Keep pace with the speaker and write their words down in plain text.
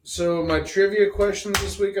So my trivia questions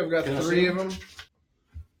this week, I've got three of them.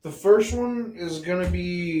 The first one is going to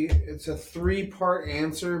be, it's a 3-part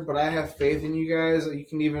answer, but I have faith in you guys. You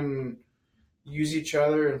can even use each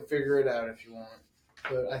other and figure it out if you want.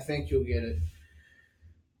 But I think you'll get it.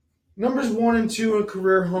 Numbers 1 and 2 in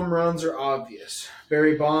career home runs are obvious.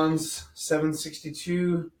 Barry Bonds,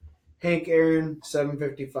 762. Hank Aaron,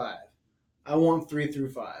 755. I want 3 through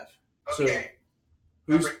 5. Okay. So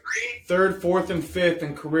who's Number 3? third, fourth, and fifth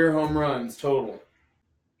in career home runs total?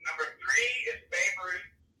 Number 3 is Babe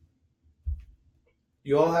Ruth.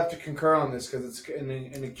 You all have to concur on this because it's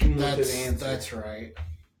an accumulative answer. That's right.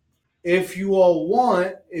 If you all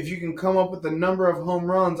want, if you can come up with the number of home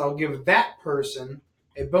runs, I'll give that person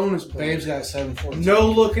a bonus point. Babe's got 714. No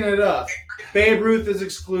looking it up. Babe Ruth is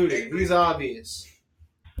excluded. He's obvious.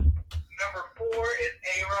 Number 4 is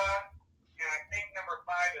A-Rod, and I think number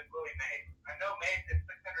 5 is Willie Mays. I know Mays is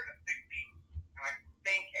 660, and I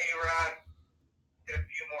think A-Rod did a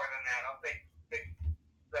few more than that. I'll say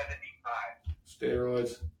 675.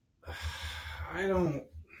 Steroids. I don't.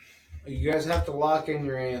 You guys have to lock in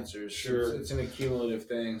your answers. Sure. It's an accumulative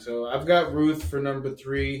thing. So I've got Ruth for number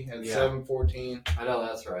 3 at 714. I know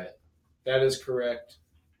that's right. That is correct.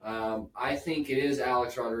 I think it is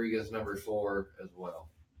Alex Rodriguez, number 4 as well.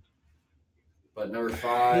 But number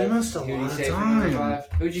 5. He missed a who'd lot you of say for time. number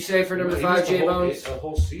 5? Who'd you say for number He 5, missed J Bones? a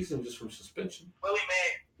whole season just from suspension. Willie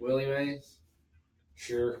Mays. Willie Mays.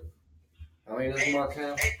 Sure. How many does Mark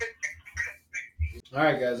have? Mays is 660. All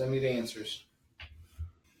right, guys, I need answers.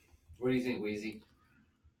 What do you think, Wheezy?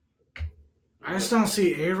 I just don't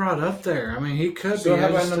see A-Rod up there. I mean, he could So be. how I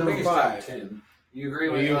about just number don't- 5? 10. You agree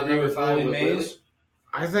Do with you agree number with 5 Willie with Mays? Willie?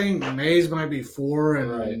 I think Mays might be 4 and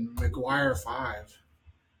Right. McGuire 5.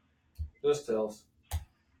 This tells.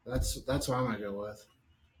 That's what I'm gonna go with.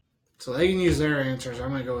 So they can use their answers. I'm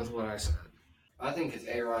gonna go with what I said. I think it's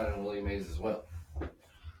A-Rod and Willie Mays as well.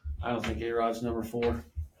 I don't think A-Rod's number 4.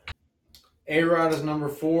 A-Rod is number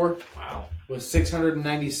 4 Wow. with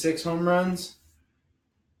 696 home runs.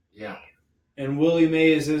 Yeah. And Willie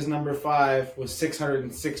Mays is number 5 with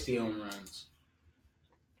 660 home runs.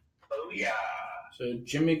 Oh, yeah. So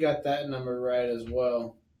Jimmy got that number right as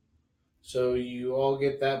well. So you all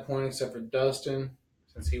get that point except for Dustin,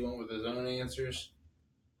 since he went with his own answers.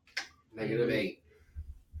 -8.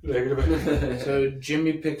 Negative. So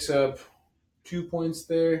Jimmy picks up 2 points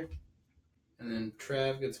there, and then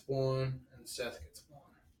Trav gets 1, and Seth gets 1.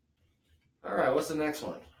 All right, what's the next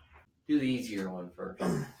one? Do the easier one first.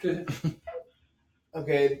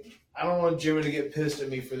 Okay, I don't want Jimmy to get pissed at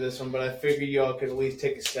me for this one, but I figured y'all could at least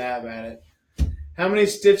take a stab at it. How many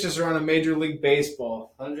stitches are on a Major League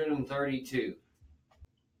Baseball? 132. Is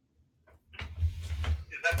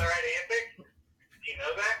that the right answer? Do you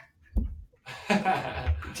know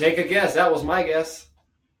that? Take a guess. That was my guess.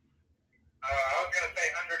 I was going to say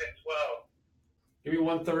 112. Give me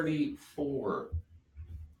 134.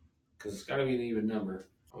 Because it's got to be an even number,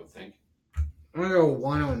 I would think. I'm gonna go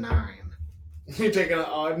 109. You're taking an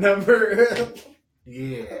odd number.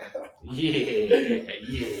 Yeah. Yeah.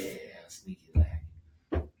 Sneaky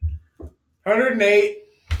lag. 108.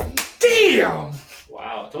 Damn.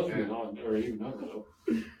 Wow. I told you or even number, though.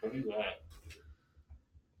 I knew that.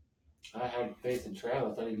 I had faith in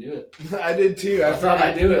Trav. I thought he'd do it. I did too. I thought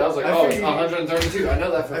I'd do it. I was like, I oh, it's figured- 132. I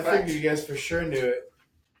know that for I a fact. figured you guys for sure knew it.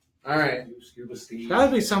 All right. You Scuba Steve. That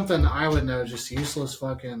would be something I would know. Just useless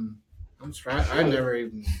fucking. I never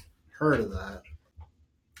even heard of that.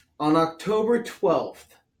 On October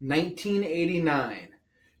 12th, 1989,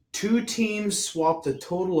 2 teams swapped a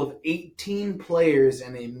total of 18 players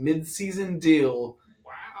in a midseason deal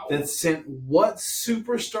Wow. that sent what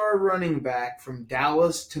superstar running back from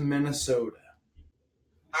Dallas to Minnesota?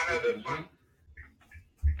 I know this one.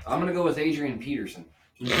 I'm going to go with Adrian Peterson.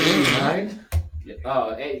 89? Yeah.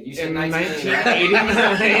 Oh, hey, you said In 1989.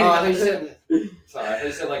 1989. Oh, I thought you said. Sorry, I thought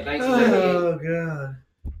you said like 1988. Oh god.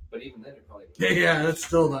 But even then, it probably. Yeah, that's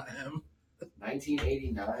still not him.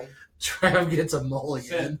 1989. Trav gets a mulligan.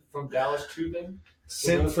 Sent from Dallas to them?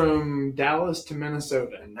 Sent from Dallas to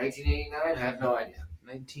Minnesota. In 1989, I have no idea.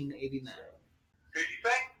 1989. Who'd you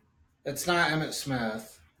say? It's not Emmett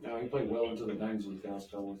Smith. No, he played well into the 90s with Dallas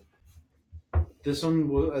Cowboys. This one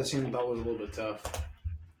I thought was a little bit tough.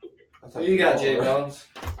 Who you got, Jay Bones?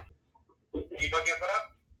 You looking it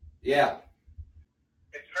up? Yeah.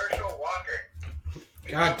 It's Herschel Walker.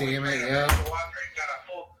 God damn it, yeah. Herschel Walker. He's got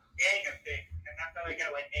a full gang of things. And that's how they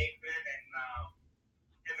got like Aikman and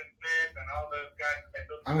Emmitt Smith and all those guys.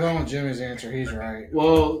 I'm going with Jimmy's answer. He's right.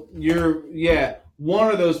 Well,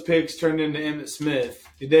 one of those picks turned into Emmitt Smith.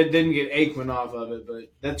 That didn't get Aikman off of it,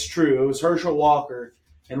 but that's true. It was Herschel Walker,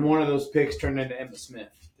 and one of those picks turned into Emmitt Smith.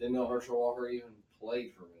 Didn't know Herschel Walker even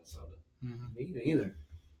played for Minnesota. Me neither.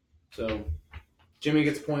 So, Jimmy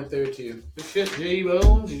gets a point there too. Good shit, J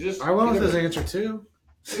Bones. You just I went with his answer too.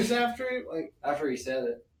 Just after it, like After he said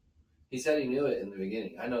it, he said he knew it in the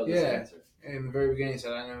beginning. I know this Yeah. answer. in the very beginning, he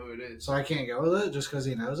said, "I know who it is." So I can't go with it just because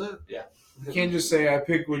he knows it. You can't just say, "I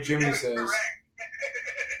picked what Jimmy That's says." correct.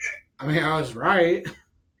 I mean, I was right.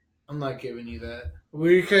 I'm not giving you that.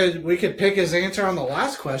 We could pick his answer on the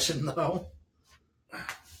last question though.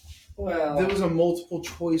 Well, There was a multiple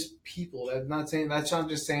choice people. That's not saying. That's not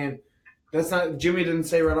just saying. That's not. Jimmy didn't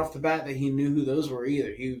say right off the bat that he knew who those were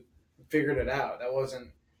either. He figured it out. That wasn't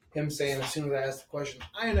him saying as soon as I asked the question,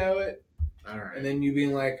 "I know it," All right. and then you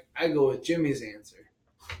being like, "I go with Jimmy's answer."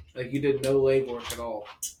 Like you did no legwork at all.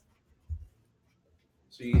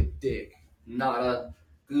 So you get dick. not a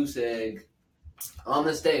goose egg. On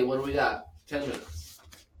this day, what do we got? 10 minutes.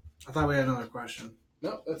 I thought we had another question.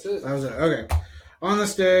 No, that's it. That was it. Okay. On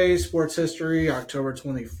this day, sports history, October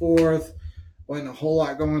 24th. Wasn't a whole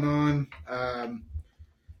lot going on.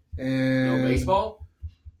 And No baseball?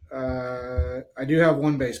 I do have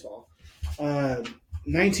one baseball.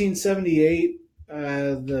 1978,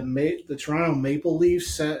 the Toronto Maple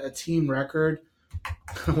Leafs set a team record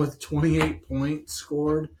with 28 points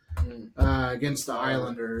scored against the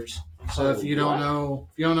Islanders. So if you don't know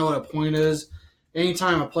what a point is,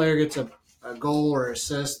 anytime a player gets a goal or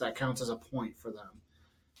assist, that counts as a point for them.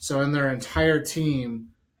 So in their entire team,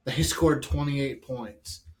 they scored 28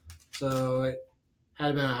 points. So it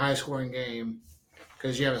had been a high-scoring game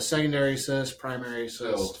because you have a secondary assist, primary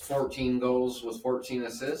So assist. 14 goals with 14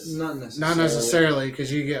 assists? Not necessarily. Not necessarily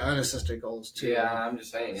because you get unassisted goals too. Yeah, I'm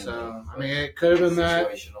just saying. So I mean, it could have been that.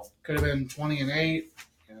 Situational. Could have been 20 and 8.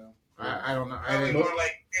 You know, I don't know. I Probably didn't, more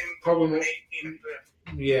like 10 Probably goals and more- 18 assists.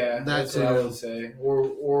 Yeah, That that's what I too. would say.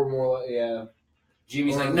 Or more like, yeah.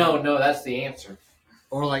 Jimmy's Or- like, no, that's the answer.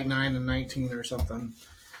 or like 9 and 19 or something.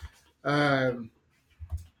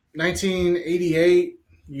 1988.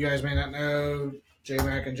 You guys may not know. J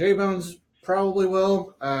Mac and J Bones probably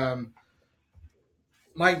will.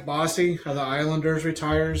 Mike Bossy of the Islanders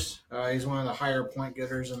retires. He's one of the higher point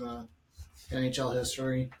getters in the NHL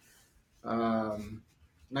history.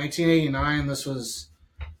 1989. This was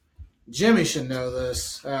Jimmy should know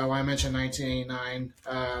this. Why I mentioned 1989.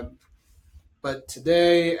 But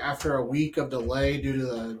today, after a week of delay due to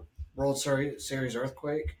the World Series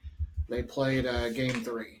earthquake, they played Game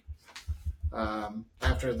 3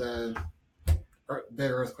 after the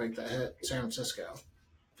big earthquake that hit San Francisco.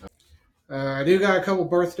 I do got a couple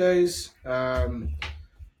birthdays.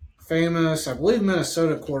 Famous, I believe,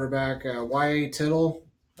 Minnesota quarterback Y.A. Tittle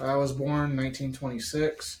was born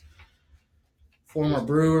 1926. Former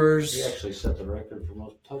Brewers. He actually set the record for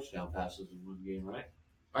most touchdown passes in one game, right?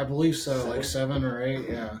 I believe so, like 7 or 8,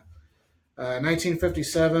 yeah.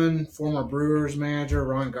 1957, former Brewers manager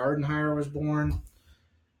Ron Gardenhire was born.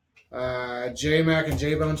 J Mac and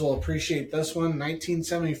J Bones will appreciate this one.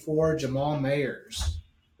 1974, Jamal Mayers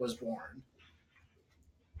was born.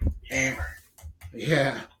 And,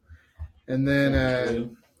 yeah. And then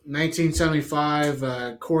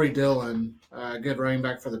 1975, Corey Dillon, good running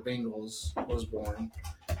back for the Bengals, was born.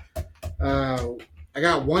 I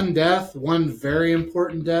got one death, one very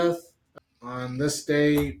important death. On this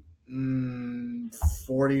date,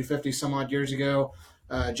 40, 50 some odd years ago,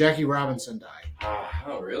 Jackie Robinson died.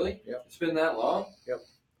 Oh, really? Yep. It's been that long?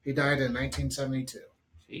 He died in 1972.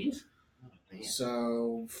 Jeez. Oh, man.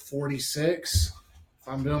 So 46, if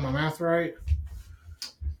I'm doing my math right.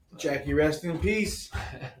 Jackie, rest in peace.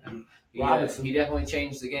 He definitely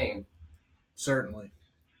changed the game. Certainly.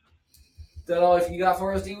 Is that all you got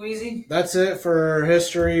for us, D-Weezy? That's it for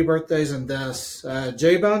history, birthdays, and deaths.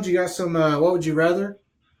 J-Bones, you got some what would you rather?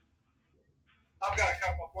 I've got a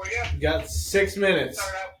couple for you. You got 6 minutes.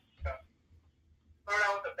 Start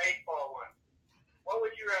out with the baseball one. What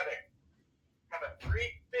would you rather? Have a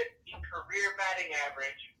 350 career batting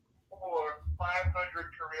average or 500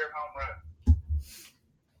 career home runs?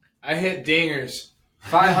 I hit dingers.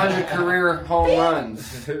 500 career home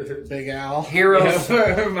runs. Big Al. Heroes.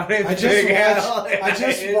 My name's I just Big watched, Al. I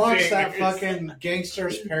just hit watched that dingers. fucking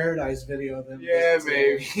Gangster's Paradise video of him. Yeah,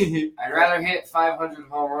 baby. I'd rather hit 500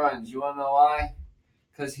 home runs. You want to know why?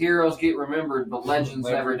 Because heroes get remembered, but legends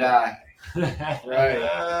never die.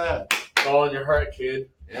 Right. It's all in your heart, kid.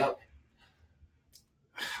 Yep.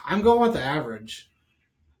 I'm going with the average.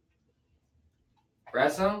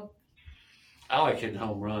 Ratson? I like hitting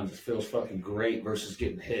home runs. It feels fucking great versus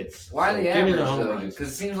getting hits. Why So the give me average the home though? runs. Because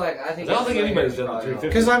it seems like I think I don't think anybody's done probably 350.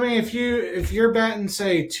 Because I mean, if you're batting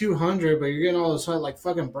say 200, but you're getting all this like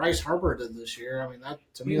fucking Bryce Harper did this year, I mean that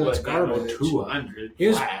to me He that's was batting garbage. 200. He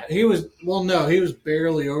was flat. he was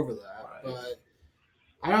barely over that, Right. but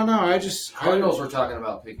I don't know. Cardinals were talking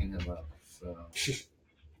about picking him up. So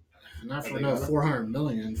not for Are they no gonna? 400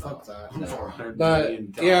 million. Fuck that. 400 But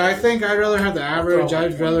million yeah, I dollars. think I'd rather have the average. throw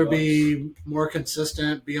like I'd rather 20 be more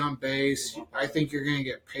consistent, be on base. I think you're going to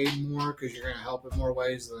get paid more because you're going to help in more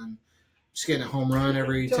ways than just getting a home run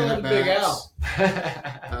every Tell 10 him at the Big bats.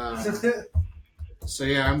 Al. So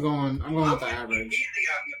yeah, I'm going with the I'm gonna be average. easy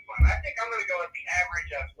on this one. I think I'm going to go with the average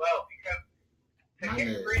as well because to Mine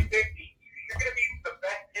hit is- 350, you're going to be the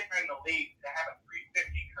best hitter in the league to have a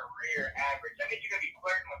 350 career average. I think you're going to be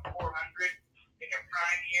flirting with 400 in your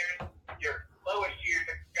prime years. Your lowest years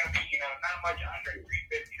are going to be, not much under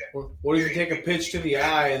 350. What if you take a pitch to the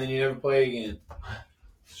eye and then you never play again?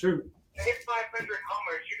 True. To hit 500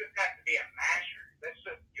 homers, you just have to be a masher. That's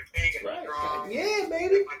just you're big and strong. Yeah,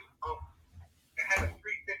 baby. To have a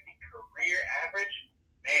 350 career average,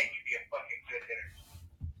 man, you'd be a fucking good hitter.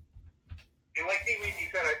 And like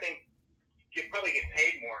D-Weezy said, I think you'd probably get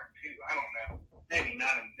paid more too. I don't know. Maybe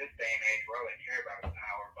not in this day and age where all they care about is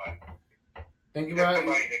power, but Think that's about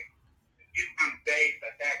somebody that gets on base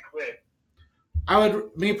at that clip. I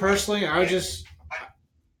would, me personally, I would just.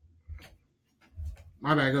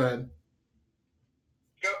 My bad. Go ahead.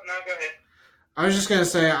 Go ahead. I was just gonna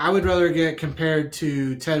say I would rather get compared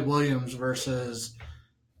to Ted Williams versus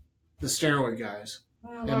the steroid guys.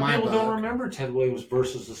 Well, In a lot my of people don't book. remember Ted Williams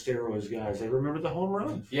versus the steroids guys. They remember the home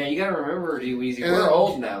runs. yeah, you got to remember, D-Weezy, And we're then-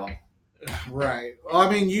 old now. Right. Well, I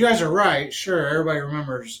mean, you guys are right. Sure, everybody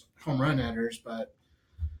remembers home run hitters, but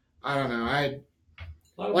I don't know. A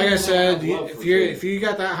lot of Like I people said, don't have love for if you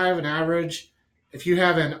got that high of an average, if you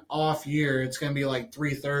have an off year, it's going to be like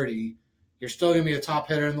 330. You're still going to be a top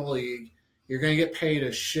hitter in the league. You're going to get paid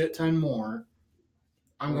a shit ton more.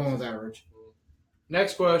 I'm going with average.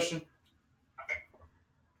 next question.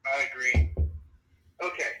 I agree.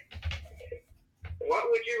 Okay. What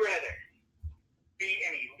would you rather? Be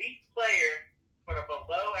an elite player but a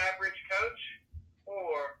below average coach,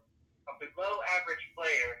 or a below average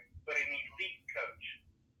player but an elite coach?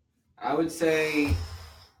 I would say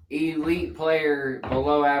elite player,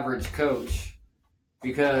 below average coach,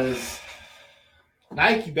 because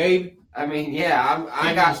Nike, baby. I mean, yeah, I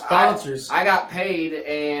Give got them sponsors. I got paid,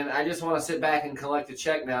 and I just want to sit back and collect a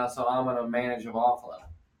check now, so I'm gonna manage a ball club.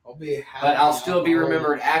 I'll be a But I'll still be alcoholic.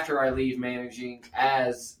 remembered after I leave managing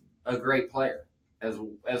as a great player, as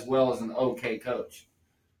well as an okay coach.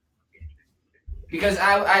 Because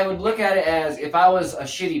I would look at it as if I was a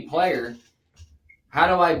shitty player, how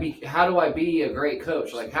do I be a great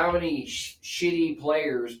coach? Like how many shitty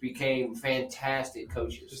players became fantastic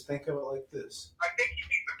coaches? Just think of it like this. I think you'd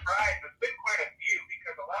be surprised. There's been quite a few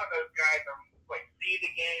because a lot of those guys are like see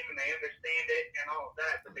the game and they understand it and all of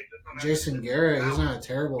that, but they just don't. Jason Garrett, he's not a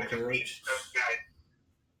terrible coach. Those guys.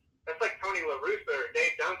 That's like Tony La Russa or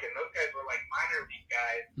Dave Duncan. Those guys were like minor league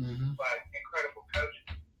guys, hmm but incredible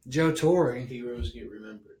coaches. Joe Torre. Heroes get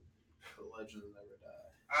remembered. The legends never die.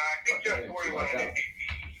 I think Joe Okay, Torre like wanted that. to be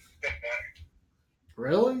better.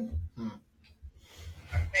 Really?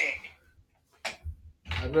 I think.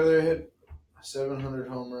 I'd rather hit 700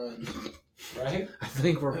 home runs. Right? I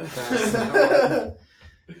think we're past that.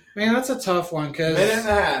 Man, that's a tough one Minute and because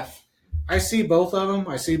a half. I see both of them.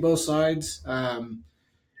 I see both sides.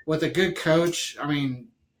 With a good coach, I mean,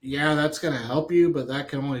 yeah, that's going to help you, but that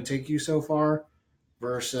can only take you so far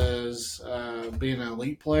versus being an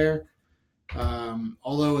elite player.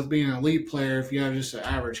 Although with being an elite player, if you have just an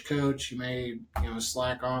average coach, you may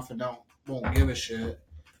slack off and won't give a shit.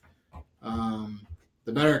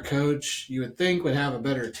 The better coach, you would think, would have a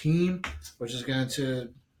better team, which is going to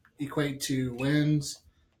equate to wins,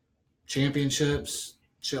 championships,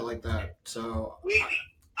 shit like that. So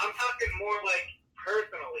I'm talking more like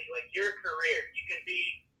personally, like your career. You can be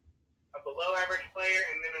a below average player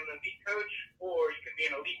and then an elite coach, or you can be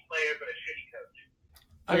an elite player but a shitty coach.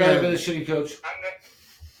 I gotta be the shitty coach I'm not.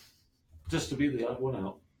 just to be the odd one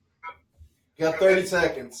out. You got 30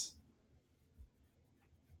 seconds.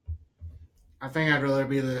 I think I'd rather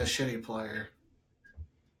be the shitty player.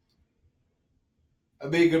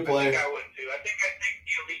 I'd be a good I player. think I would too. I think I'd take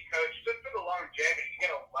the elite coach just for the longevity. You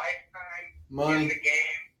get a lifetime in Money. the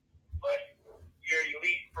game, but you're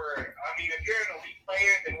elite for. I mean, if you're an elite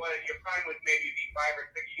player, then what? Your prime would maybe be 5 or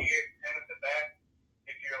 6 years, 10 at the best.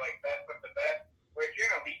 If you're like best of the best, where if you're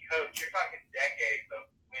an elite coach, you're talking decades of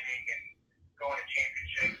winning and going to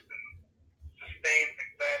championships and sustained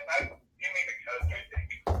success. Give me the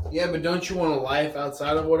Yeah, but don't you want a life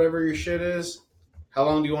outside of whatever your shit is? How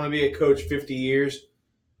long do you want to be a coach? 50 years?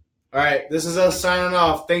 All right, this is us signing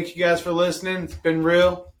off. Thank you guys for listening. It's been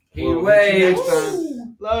real. He We'll waves. see you next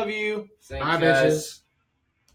time. Love you. Thanks, Bye, guys. bitches.